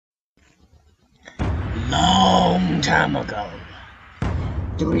Long time ago,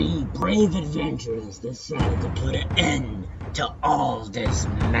 three brave adventurers decided to put an end to all this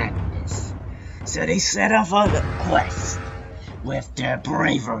madness. So they set off on a quest with their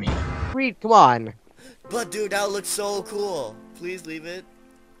bravery. Reed, come on. But dude, that looks so cool. Please leave it.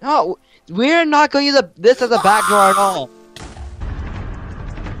 No, we're not going to use this as a backdoor at all.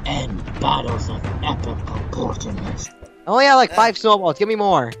 And battles of epic proportions. I only have like 5 snowballs. Give me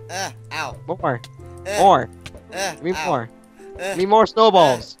more. Ow. More. More. Give me ow. more. Give me more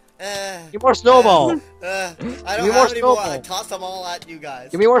snowballs. Give me more snowballs. I Give me don't more have any more. I snowballs. tossed them all at you guys.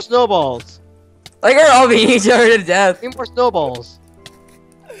 Give me more snowballs. Like you're all beating each other to death. Give me more snowballs.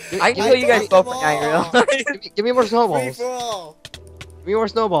 I can kill you guys both right now, you know? Give me more Free snowballs. for all. Give me more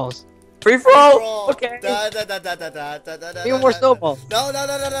snowballs. Free for Free for all. all. Okay. Give me more snowballs. No,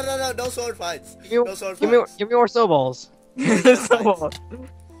 no sword fights. Give No sword me fights. more snowballs. Snowball.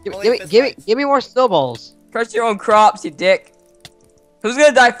 Give me more snowballs. Crush your own crops, you dick. Who's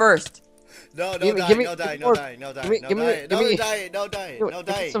gonna die first? No, Give me- no give me- dying, no give me dying, more- no dying, no give me- dying, give me- no dying, give me- no dying, Give no me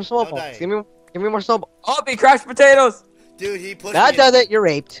dying, some no snowballs. dying. Give me more snowballs. Oh, be crushed potatoes. Dude, he pushed That me. does it. You're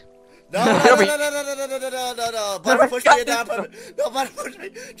raped. No. Butter push me down. No, butter push me.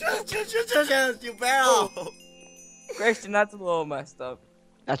 Just, you barrel. Christian, that's a little messed up.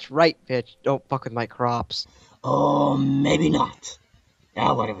 That's right, bitch. Don't fuck with my crops. Oh, maybe not.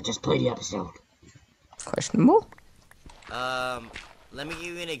 Ah, whatever, just play the episode. Questionable. Let me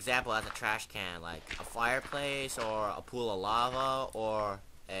give you an example as a trash can, like a fireplace or a pool of lava or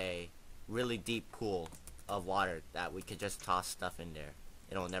a really deep pool of water that we could just toss stuff in there.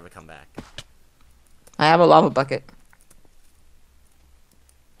 It'll never come back. I have a lava bucket.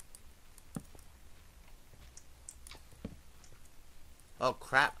 Oh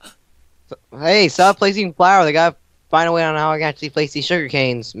crap. Hey, stop placing flour. They gotta find a way on how I can actually place these sugar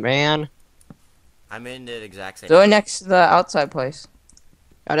canes, man. I'm in the exact same. Do it next to the outside place.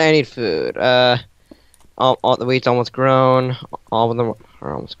 I need food. All the wheat's almost grown. All of them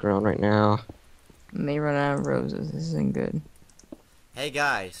are almost grown right now. May run out of roses. This isn't good. Hey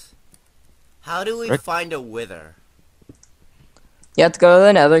guys, how do we Rick? find a wither? You have to go to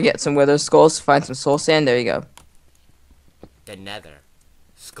the nether, get some wither skulls, find some soul sand. There you go. The nether.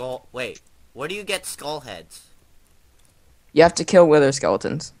 Skull. Wait, where do you get skull heads? You have to kill wither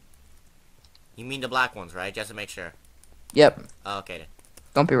skeletons. You mean the black ones, right? Just to make sure. Yep. Oh, okay then.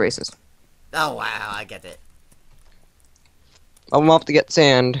 Don't be racist. Oh wow, I get it. I'm off to get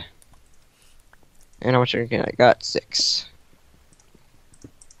sand. And how much sugar cane? I got 6.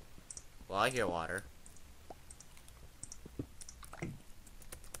 Well, I hear water.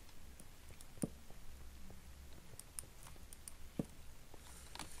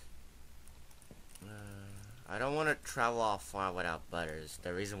 I don't want to travel all far without Butters.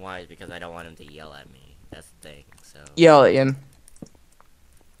 The reason why is because I don't want him to yell at me. That's the thing, so... Yell at him.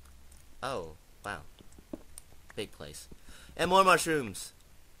 Oh, wow. Big place. And more mushrooms!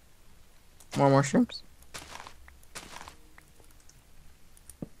 More mushrooms.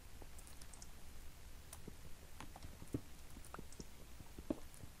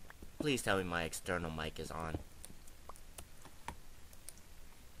 Please tell me my external mic is on.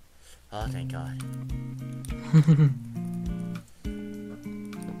 Oh, thank God.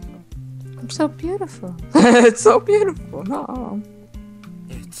 I'm so beautiful. It's so beautiful. No.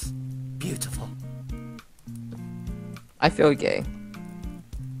 It's beautiful. I feel gay.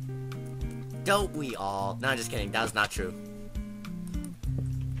 Don't we all? No, just kidding. That was not true.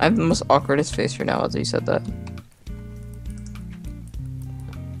 I have the most awkwardest face right now as you said that.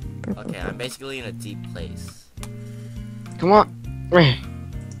 Okay, I'm basically in a deep place. Come on.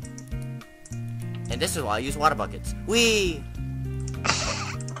 And this is why I use water buckets. Whee!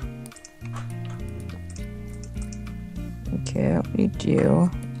 Okay, I don't need you.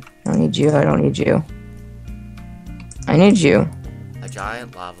 I don't need you. I don't need you. I need you. A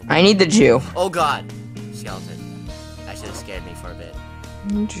giant lava. I need the Jew. Oh God! Skeleton. That should have scared me for a bit.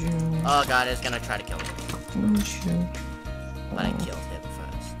 I need you. Oh God, it's gonna try to kill me. I need you. But I killed him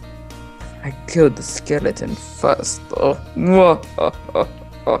first. I killed the skeleton first. Oh. Whoa.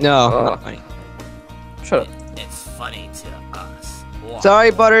 No, not funny. Shut up. It's funny to us. What?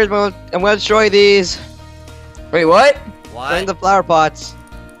 Sorry, Butters. I'm gonna destroy these. Wait, what? Find What? the flower pots.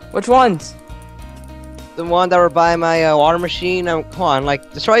 Which ones? The one that were by my water machine. Come on,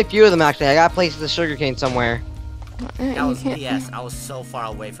 like destroy a few of them. Actually, I gotta place the sugarcane somewhere. That was BS. I was so far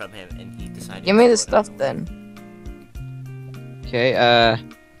away from him, and he decided. Give to me go the it stuff out. then. Okay,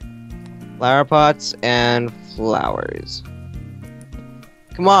 flower pots and flowers.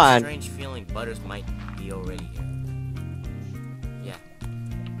 Come on. Strange feeling Butters might be already here. Yeah.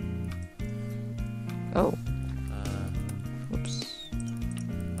 Oh, Uh, whoops.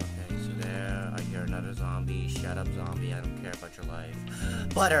 okay, so there. I hear another zombie. Shut up, zombie. I don't care about your life.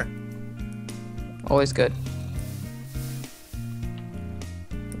 Butter! Always good.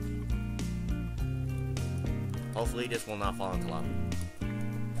 Hopefully this will not fall into lava.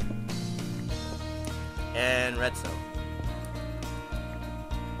 And redstone.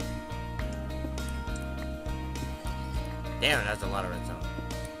 Damn, that's a lot of redstone.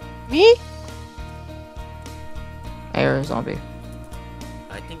 Me? Air a zombie.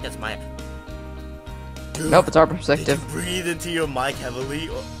 I think that's my... Dude, Nope, it's our did perspective. you breathe into your mic heavily,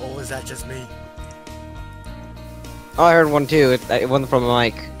 or was that just me? Oh, I heard one too. It wasn't from a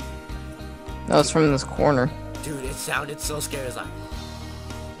mic. No, it's from this corner. Dude, it sounded so scary. It's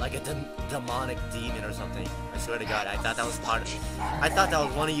like a demonic demon or something. I swear to God, I thought that was part of... I thought that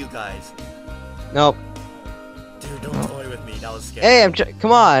was one of you guys. Nope. Dude, don't toy with me. That was scary. Hey,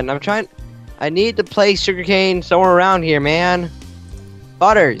 come on. I'm trying. I need to place sugarcane somewhere around here, man.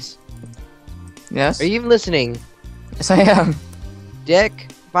 Butters, Yes? are you even listening? Yes, I am.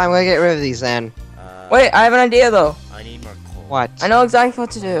 Dick? Fine, we'll get rid of these then. Wait, I have an idea though. I need more coal. What? I know exactly what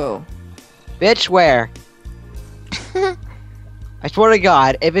to do. Bitch, where? I swear to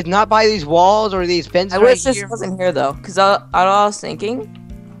God, if it's not by these walls or these fences I right wish this here, wasn't here though, because I was thinking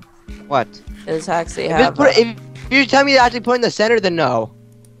what? is actually If, have. if you tell me to actually put it in the center, then no.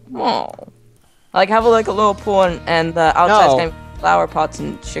 Oh. Like have like a little pool and the outside's No. gonna be flower pots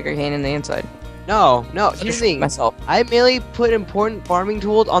and sugarcane in the inside. No. Here's the Just thing. myself. I merely put important farming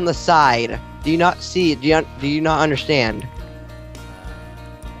tools on the side. Do you not see? Do you not understand?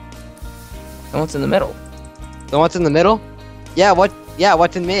 And what's in the middle? The what's in the middle? Yeah. What? Yeah.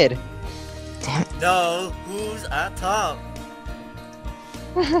 What's in mid? Damn it. No, who's at top?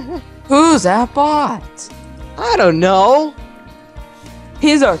 Who's that bot? I don't know.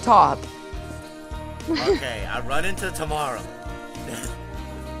 He's our top. Okay, I run into tomorrow.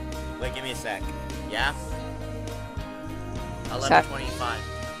 Wait, give me a sec. Yeah? 11:25.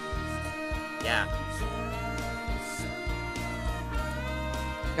 Yeah.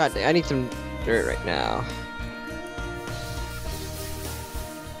 God, I need some dirt right now.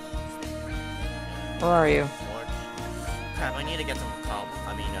 Where are you? Lord. Crap, I need to get some cobble.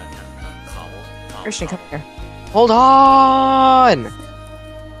 I mean, not cobble. Christian, come here. Hold on.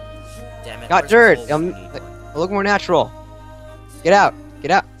 Damn it. Got where's dirt. coal? I need one. Look more natural. Get out.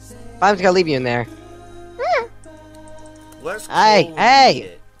 Get out. I'm just gonna leave you in there. Where's coal? Hey, We hey. need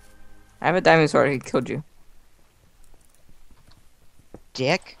it. I have a diamond sword. He killed you.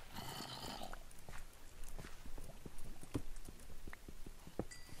 Dick.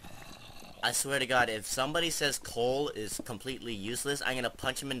 I swear to God, if somebody says coal is completely useless, I'm gonna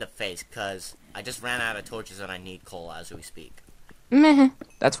punch him in the face, cause I just ran out of torches and I need coal as we speak. Meh.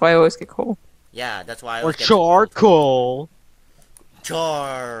 That's why I always get coal. Yeah, that's why I Or always get charcoal.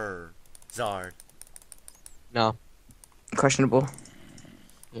 Charizard. No. Questionable.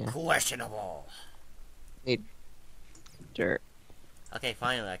 Yeah. Questionable. Dirt. Okay,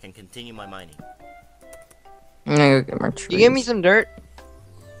 finally, I can continue my mining. I'm gonna go get more trees. You give me some dirt?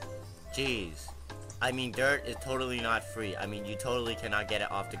 Jeez. I mean, dirt is totally not free. I mean, you totally cannot get it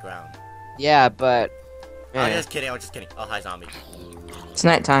off the ground. Yeah, but. I'm eh, just kidding, I'm just kidding. Oh, hi, zombie. It's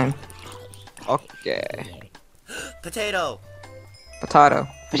night time. Okay. Potato! Potato.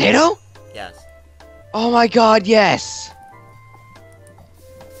 Potato? Yes. Oh my God, yes.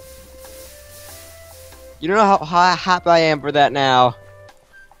 You don't know how happy I am for that now.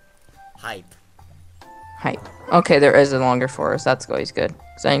 Hype. Hype. Okay, there is a longer forest. That's always good.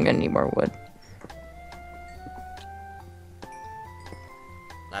 Because I ain't gonna need more wood.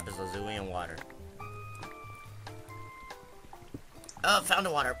 Lapis lazuli and water. Oh, found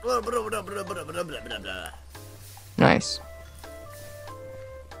the water. Blah, blah, blah, blah, blah, blah, blah, blah, blah. Nice.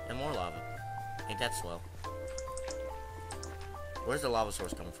 And more lava. Ain't that slow? Where's the lava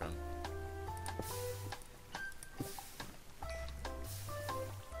source coming from?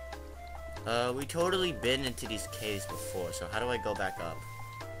 We totally been into these caves before, so how do I go back up?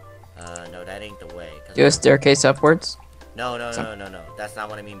 No, that ain't the way. 'Cause Do a staircase upwards. No. That's not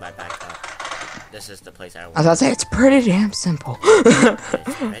what I mean by back up. This is the place I want. I was about to say, it's pretty damn simple.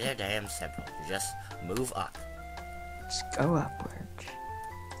 It's pretty damn simple. You just move up. Just go upwards.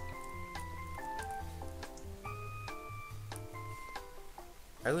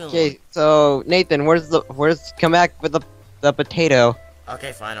 I really Okay, so Nathan, come back with the potato.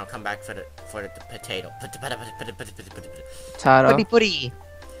 Okay, fine. I'll come back for the potato. Potato. Putty putty.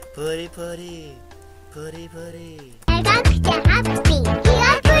 Putty. I'm going to have to be here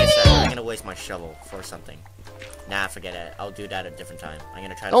Give me a second. I'm for gonna waste my shovel for something. Nah, forget it. I'll do that a different time. I'm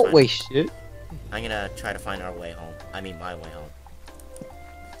gonna try to Don't find... waste it. I'm gonna try to find our way home. I mean, my way home.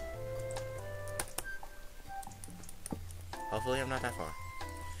 Hopefully I'm not that far.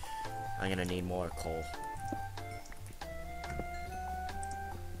 I'm gonna need more coal.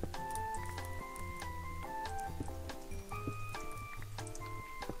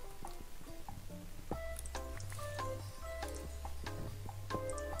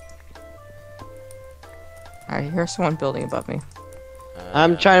 I hear someone building above me.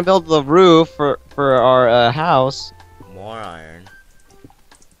 I'm trying to build the roof for our house. More iron.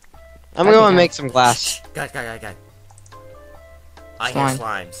 I'm I going to think make some glass. Guys. I Slime. hear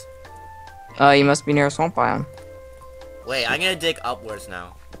slimes. You must be near a swamp biome. Wait, I'm gonna dig upwards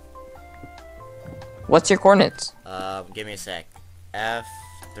now. What's your coordinates? Give me a sec.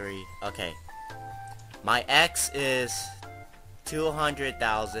 F3. Okay. My X is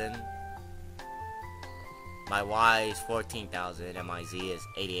 200,000. My Y is 14,000, and my Z is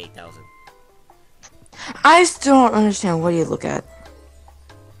 88,000. I still don't understand. What do you look at?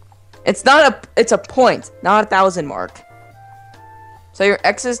 It's a point, not 1,000 mark. So your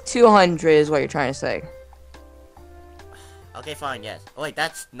X is 200 is what you're trying to say. Okay, fine, yes. Oh, wait,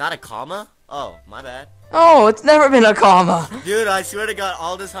 that's not a comma? Oh, my bad. Oh, it's never been a comma. Dude, I swear to God,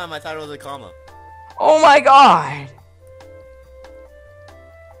 all this time I thought it was a comma. Oh my god.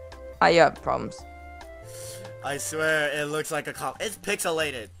 I have problems. I swear, it looks like a comma. It's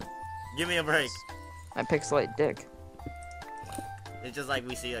pixelated. Give me a break. I pixelate dick. It's just like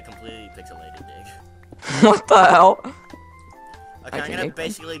we see a completely pixelated dig. What the hell? Okay, I I'm can gonna make one.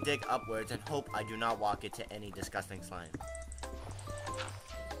 basically dig upwards and hope I do not walk into any disgusting slime.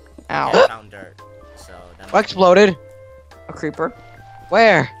 Ow. I found dirt, so that What exploded? A creeper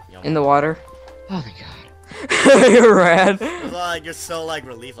Where? in the water. Oh my god. You're rad. It's like you're so like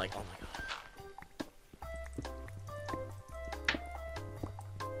relieved, like oh my god.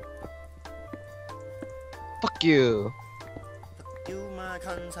 Fuck you. You my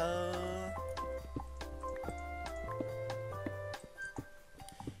console.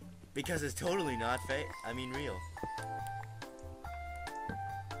 Because it's totally not fake. I mean real.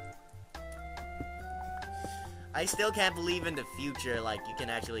 I still can't believe in the future, like you can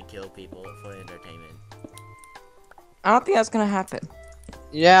actually kill people for entertainment. I don't think that's gonna happen.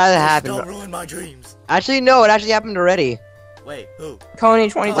 Yeah, that Don't happened. ruin my dreams. Actually, no, it actually happened already. Wait, who? Coney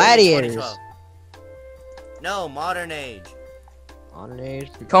 20. Gladiators. 2012. No, modern age. Modern age.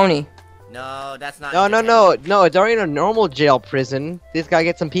 Coney. No, that's not. No, entertainment. it's already in a normal jail prison. This guy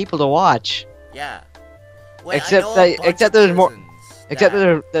gets some people to watch. Yeah. Wait, Except I know that- a bunch except of there's more- prisons Except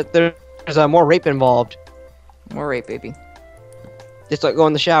that there's more rape involved. More rape, baby. Just like go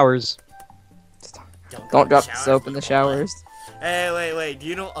in the showers. Don't drop showers, soap in the people. showers. Hey, wait. Do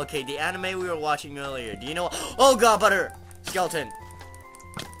you know? Okay, the anime we were watching earlier. Do you know? Oh god, butter skeleton.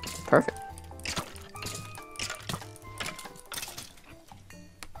 Perfect.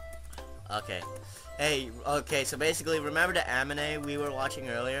 Okay. Hey, okay. So basically, remember the anime we were watching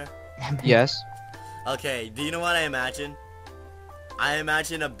earlier? Yes. Okay. Do you know what I imagine? I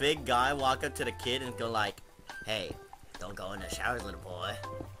imagine a big guy walk up to the kid and go like, "Hey, don't go in the showers, little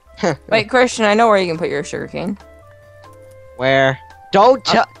boy." Wait, Christian, I know where you can put your sugarcane. Where? Don't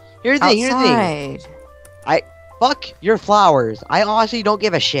tell. Here's the thing. Here's the thing. Outside. Fuck your flowers. I honestly don't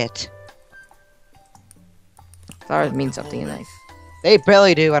give a shit. Flowers mean something in life. They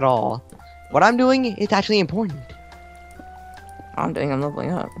barely do at all. What I'm doing is actually important. I'm doing. I'm leveling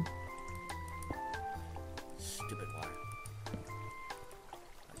up. Stupid water.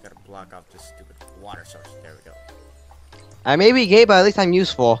 I gotta block off this stupid water source. There we go. I may be gay, but at least I'm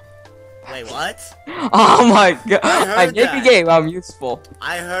useful. Wait, what? Oh my god! I heard I gave that. you game. I'm useful.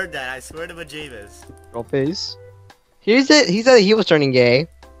 I heard that. I swear to bejeebus. Girl face. He said he was turning gay.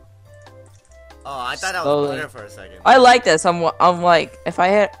 Oh, I thought I was Slowly. butter for a second. I like this. I'm like, if I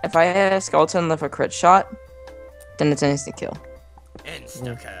hit a skeleton with a crit shot, then it's an instant kill.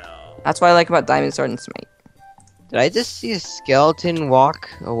 Insta kill. That's what I like about Diamond Sword and Smite. Did I just see a skeleton walk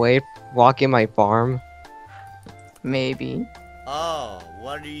in my farm? Maybe. Oh,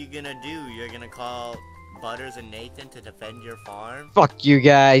 what are you gonna do? You're gonna call Butters and Nathan to defend your farm? Fuck you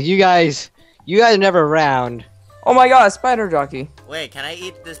guys. You guys are never around. Oh my god, spider jockey. Wait, can I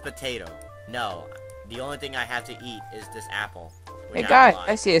eat this potato? No. The only thing I have to eat is this apple. which Hey guy, lied.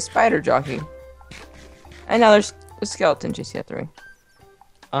 I see a spider jockey. And now there's a skeleton GC3.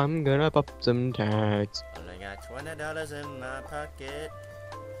 I'm gonna pop some tags. Only got $20 in my pocket.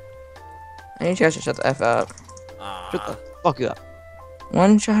 I need you guys to shut the F up. Shut the Aw. fuck up.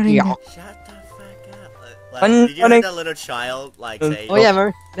 One shot in. Yeah. Shut the fuck up. One Did you hear running- that little child like Oh, say? Oh yeah,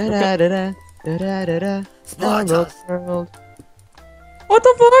 remember? Da da da da da da da. Smart us. World. What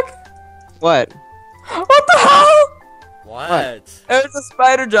the fuck? What? What the hell? What? It was a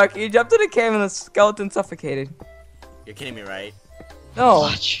spider jockey. He jumped in a cave and the skeleton suffocated. You're kidding me, right? No.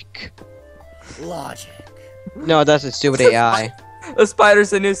 Logic. Logic. No, that's a stupid AI. The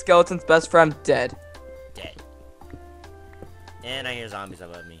spider's the new skeleton's best friend. Dead. Dead. And I hear zombies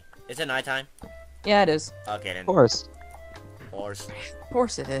above me. Is it nighttime? Yeah, it is. Okay then. Of course. Horse. Of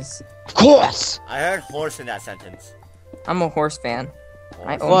course it is. Of course. I heard horse in that sentence. I'm a horse fan. I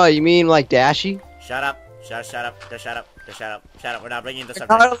Horse. own- What, you mean like Dashy? Shut up. Shut up. Just shut up. Just shut up. Shut up. We're not bringing this You're up.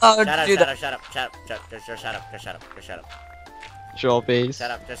 not allowed Shut to up. do Shut that. up. Shut up. Shut up. Just shut up. Just shut up. Just shut up. Troll face.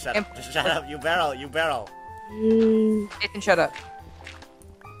 Shut up. Just shut up. Just shut up. You barrel. You barrel. Nathan, shut up.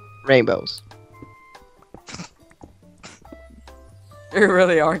 Rainbows. You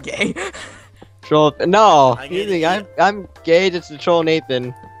really are gay. Troll. No. I You get think it. I'm gay just to troll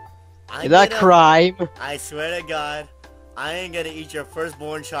Nathan. I'm Is that gonna- crime? I swear to God, I ain't gonna eat your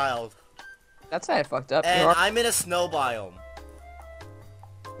firstborn child. That's not fucked up. And You are. I'm in a snow biome.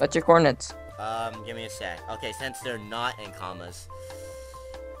 That's your coordinates. Give me a sec. Okay, since they're not in commas.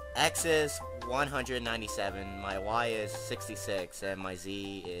 X is 197, my Y is 66, and my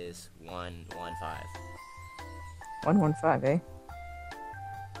Z is 115. 115, eh?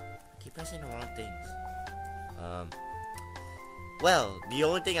 Keep pressing the wrong things. Well, the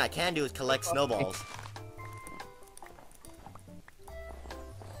only thing I can do is collect snowballs.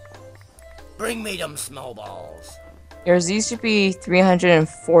 Bring me them snowballs. Your Z should be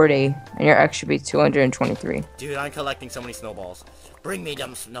 340, and your X should be 223. Dude, I'm collecting so many snowballs. Bring me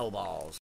them snowballs.